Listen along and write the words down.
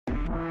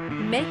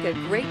Make a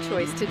great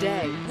choice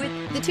today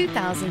with the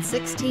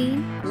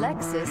 2016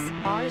 Lexus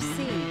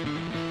RC.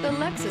 The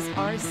Lexus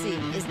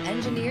RC is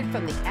engineered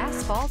from the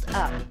asphalt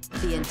up.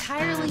 The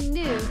entirely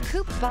new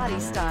coupe body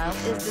style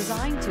is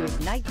designed to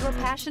ignite your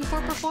passion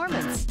for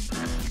performance.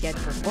 Get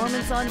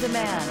performance on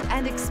demand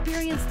and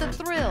experience the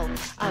thrill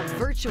of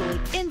virtually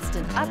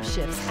instant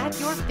upshifts at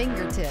your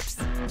fingertips.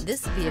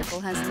 This vehicle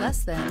has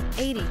less than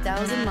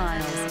 80,000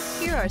 miles.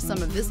 Here are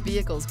some of this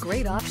vehicle's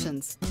great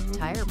options: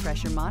 tire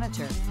pressure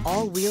monitor,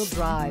 all-wheel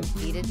drive,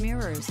 heated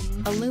mirrors,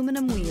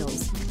 aluminum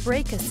wheels,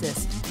 brake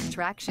assist,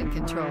 traction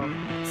control,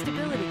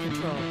 stability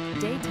control,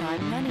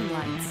 daytime running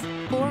lights,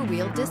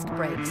 four-wheel disc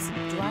brakes,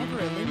 driver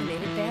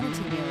illuminated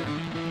vanity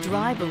mirror.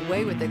 Drive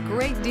away with a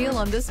great deal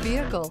on this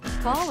vehicle.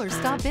 Call or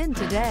stop in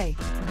today.